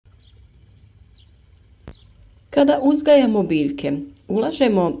Kada uzgajamo biljke,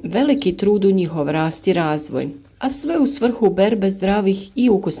 ulažemo veliki trud u njihov rast i razvoj, a sve u svrhu berbe zdravih i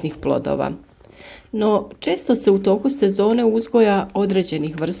ukusnih plodova. No, često se u toku sezone uzgoja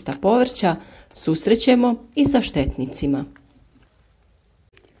određenih vrsta povrća susrećemo i sa štetnicima.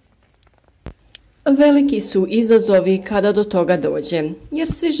 Veliki su izazovi kada do toga dođe, jer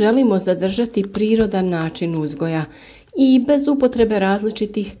svi želimo zadržati prirodan način uzgoja i bez upotrebe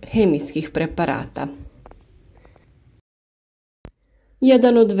različitih hemijskih preparata.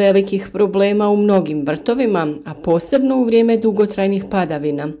 Jedan od velikih problema u mnogim vrtovima, a posebno u vrijeme dugotrajnih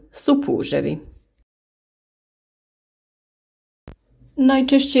padavina, su puževi.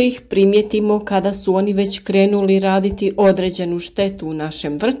 Najčešće ih primijetimo kada su oni već krenuli raditi određenu štetu u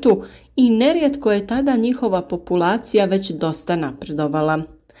našem vrtu i nerijetko je tada njihova populacija već dosta napredovala.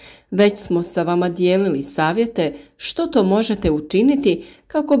 Već smo sa vama dijelili savjete što to možete učiniti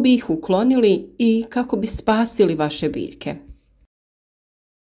kako bi ih uklonili i kako bi spasili vaše biljke.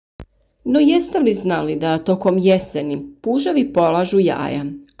 No jeste li znali da tokom jeseni puževi polažu jaja,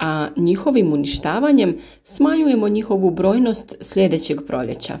 a njihovim uništavanjem smanjujemo njihovu brojnost sljedećeg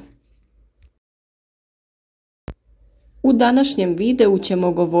proljeća? U današnjem videu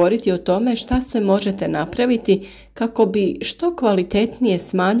ćemo govoriti o tome šta se možete napraviti kako bi što kvalitetnije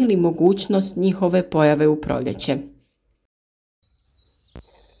smanjili mogućnost njihove pojave u proljeće.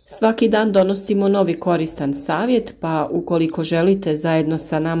 Svaki dan donosimo novi koristan savjet, pa ukoliko želite zajedno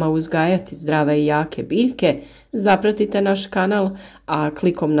sa nama uzgajati zdrave i jake biljke, zapratite naš kanal, a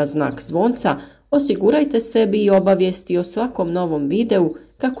klikom na znak zvonca osigurajte sebi i obavijesti o svakom novom videu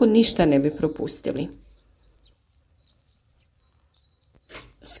kako ništa ne bi propustili.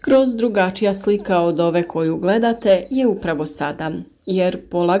 Skroz drugačija slika od ove koju gledate je upravo sada, jer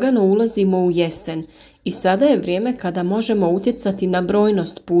polagano ulazimo u jesen i sada je vrijeme kada možemo utjecati na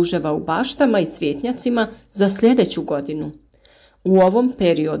brojnost puževa u baštama i cvjetnjacima za sljedeću godinu. U ovom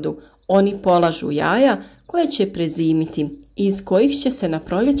periodu oni polažu jaja koje će prezimiti i iz kojih će se na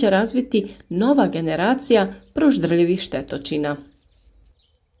proljeće razviti nova generacija proždrljivih štetočina.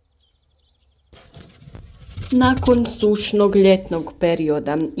 Nakon sušnog ljetnog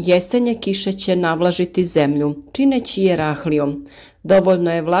perioda, jesenje kiše će navlažiti zemlju, čineći je rahlijom.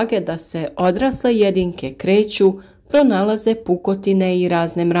 Dovoljno je vlage da se odrasle jedinke kreću, pronalaze pukotine i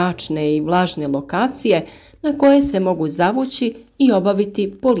razne mračne i vlažne lokacije na koje se mogu zavući i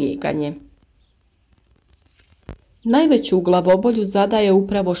obaviti polijeganje. Najveću glavobolju zadaje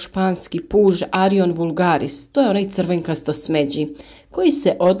upravo španski puž Arion vulgaris, to je onaj crvenkasto smeđi, koji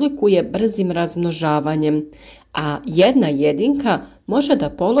se odlikuje brzim razmnožavanjem, a jedna jedinka može da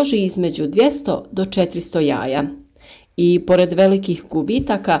položi između 200 do 400 jaja. I pored velikih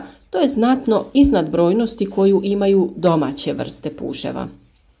gubitaka, to je znatno iznad brojnosti koju imaju domaće vrste puževa.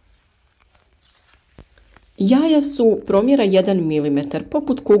 Jaja su promjera 1 mm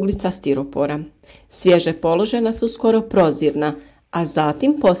poput kuglica stiropora. Svježe položena su skoro prozirna, a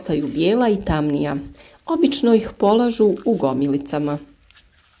zatim postaju bijela i tamnija. Obično ih polažu u gomilicama.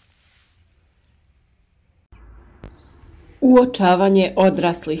 Uočavanje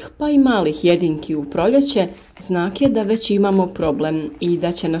odraslih pa i malih jedinki u proljeće znak je da već imamo problem i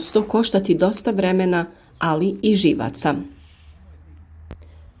da će nas to koštati dosta vremena, ali i živaca.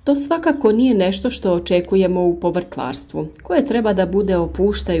 To svakako nije nešto što očekujemo u povrtlarstvu, koje treba da bude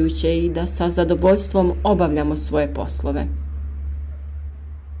opuštajuće i da sa zadovoljstvom obavljamo svoje poslove.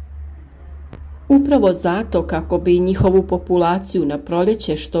 Upravo zato, kako bi njihovu populaciju na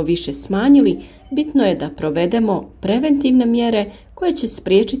proljeće što više smanjili, bitno je da provedemo preventivne mjere koje će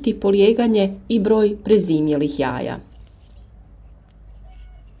spriječiti polijeganje i broj prezimljelih jaja.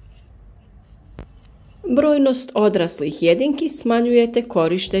 Brojnost odraslih jedinki smanjujete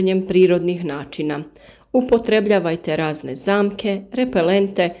korištenjem prirodnih načina. Upotrebljavajte razne zamke,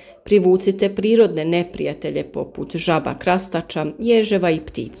 repelente, privucite prirodne neprijatelje poput žaba krastača, ježeva i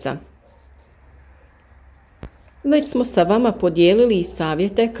ptica. Već smo sa vama podijelili i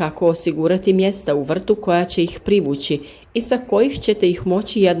savjete kako osigurati mjesta u vrtu koja će ih privući i sa kojih ćete ih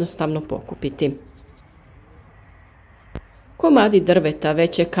moći jednostavno pokupiti. Komadi drveta,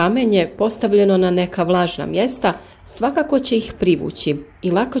 veće kamenje postavljeno na neka vlažna mjesta svakako će ih privući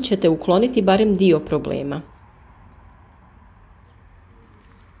i lako ćete ukloniti barem dio problema.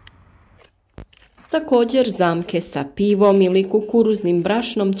 Također zamke sa pivom ili kukuruznim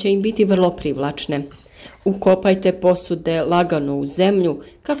brašnom će im biti vrlo privlačne. Ukopajte posude lagano u zemlju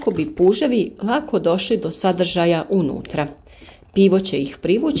kako bi puževi lako došli do sadržaja unutra. Pivo će ih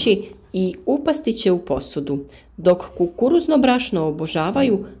privući i upasti će u posudu, dok kukuruzno brašno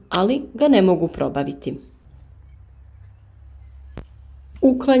obožavaju, ali ga ne mogu probaviti.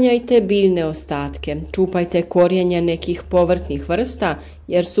 Uklanjajte biljne ostatke, čupajte korijenje nekih povrtnih vrsta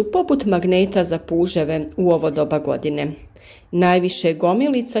jer su poput magneta za puževe u ovo doba godine. Najviše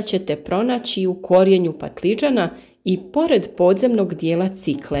gomilica ćete pronaći u korijenju patliđana i pored podzemnog dijela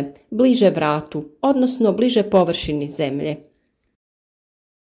cikle, bliže vratu, odnosno bliže površini zemlje.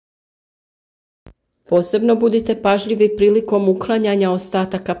 Posebno budite pažljivi prilikom uklanjanja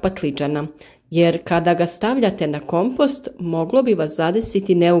ostataka patliđana, jer kada ga stavljate na kompost, moglo bi vas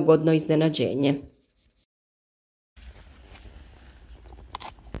zadesiti neugodno iznenađenje.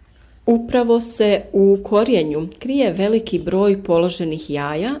 Upravo se u korijenju krije veliki broj položenih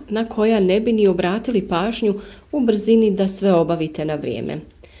jaja na koja ne bi ni obratili pažnju u brzini da sve obavite na vrijeme.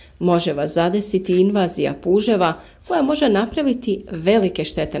 Može vas zadesiti invazija puževa koja može napraviti velike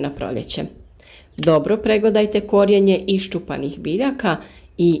štete na proljeće. Dobro pregledajte korijenje iščupanih biljaka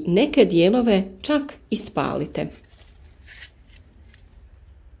i neke dijelove čak i spalite.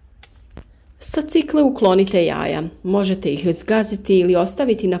 Sa cikle uklonite jaja. Možete ih zgaziti ili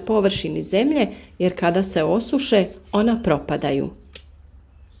ostaviti na površini zemlje jer kada se osuše, ona propadaju.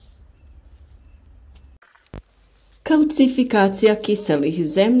 Kalcifikacija kiselih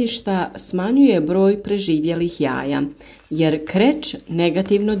zemljišta smanjuje broj preživjelih jaja, jer kreć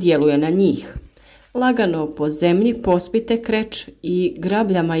negativno djeluje na njih. Lagano po zemlji pospite kreć i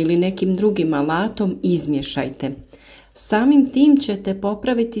grabljama ili nekim drugim alatom izmješajte. Samim tim ćete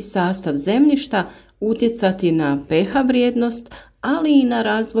popraviti sastav zemljišta, utjecati na pH vrijednost, ali i na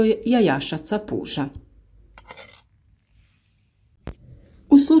razvoj jajašaca puža.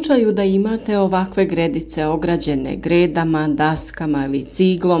 U slučaju da imate ovakve gredice ograđene gredama, daskama ili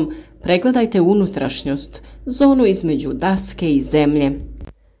ciglom, pregledajte unutrašnjost, zonu između daske i zemlje.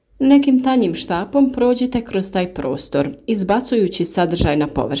 Nekim tanjim štapom prođite kroz taj prostor, izbacujući sadržaj na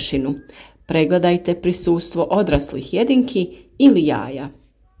površinu. Pregledajte prisustvo odraslih jedinki ili jaja.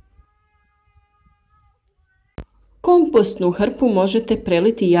 Kompostnu hrpu možete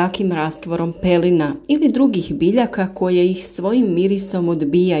preliti jakim rastvorom pelina ili drugih biljaka koje ih svojim mirisom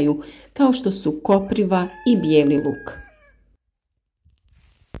odbijaju, kao što su kopriva i bijeli luk.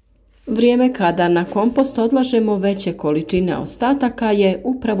 Vrijeme kada na kompost odlažemo veće količine ostataka je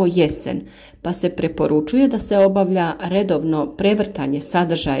upravo jesen, pa se preporučuje da se obavlja redovno prevrtanje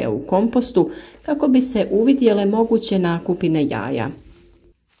sadržaja u kompostu kako bi se uvidjele moguće nakupine jaja.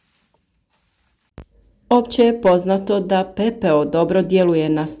 Opće je poznato da pepeo dobro djeluje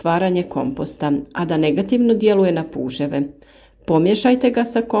na stvaranje komposta, a da negativno djeluje na puževe. Pomiješajte ga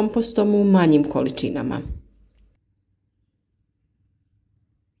sa kompostom u manjim količinama.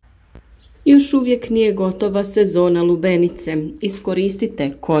 Još uvijek nije gotova sezona lubenice.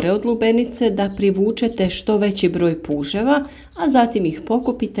 Iskoristite kore od lubenice da privučete što veći broj puževa, a zatim ih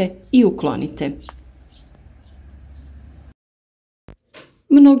pokupite i uklonite.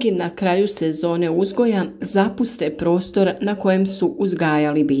 Mnogi na kraju sezone uzgoja zapuste prostor na kojem su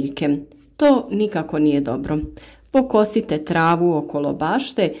uzgajali biljke. To nikako nije dobro. Pokosite travu okolo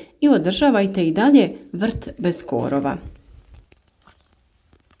bašte i održavajte i dalje vrt bez korova.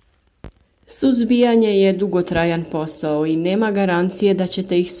 Suzbijanje je dugotrajan posao i nema garancije da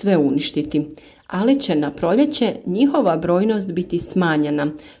ćete ih sve uništiti, ali će na proljeće njihova brojnost biti smanjena,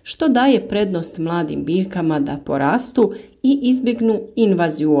 što daje prednost mladim biljkama da porastu i izbjegnu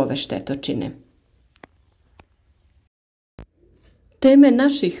invaziju ove štetočine. Teme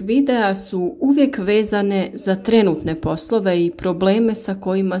naših videa su uvijek vezane za trenutne poslove i probleme sa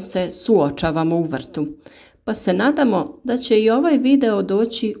kojima se suočavamo u vrtu, pa se nadamo da će i ovaj video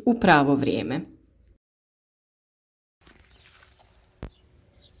doći u pravo vrijeme.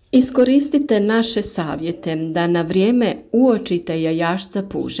 Iskoristite naše savjete da na vrijeme uočite jajašca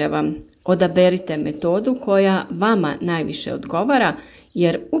puževa. Odaberite metodu koja vama najviše odgovara,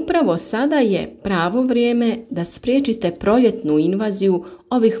 jer upravo sada je pravo vrijeme da spriječite proljetnu invaziju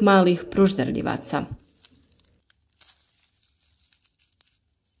ovih malih pružderljivaca.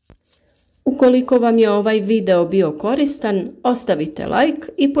 Ukoliko vam je ovaj video bio koristan, ostavite like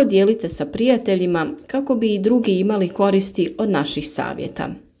i podijelite sa prijateljima kako bi i drugi imali koristi od naših savjeta.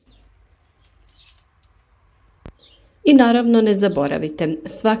 I naravno ne zaboravite,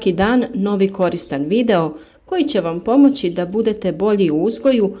 svaki dan novi koristan video koji će vam pomoći da budete bolji u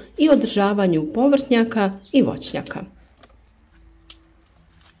uzgoju i održavanju povrtnjaka i voćnjaka.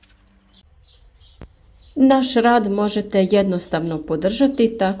 Naš rad možete jednostavno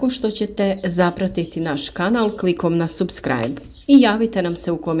podržati tako što ćete zapratiti naš kanal klikom na subscribe i javite nam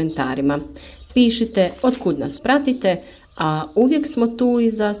se u komentarima. Pišite otkud nas pratite, a uvijek smo tu i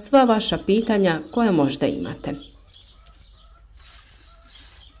za sva vaša pitanja koja možda imate.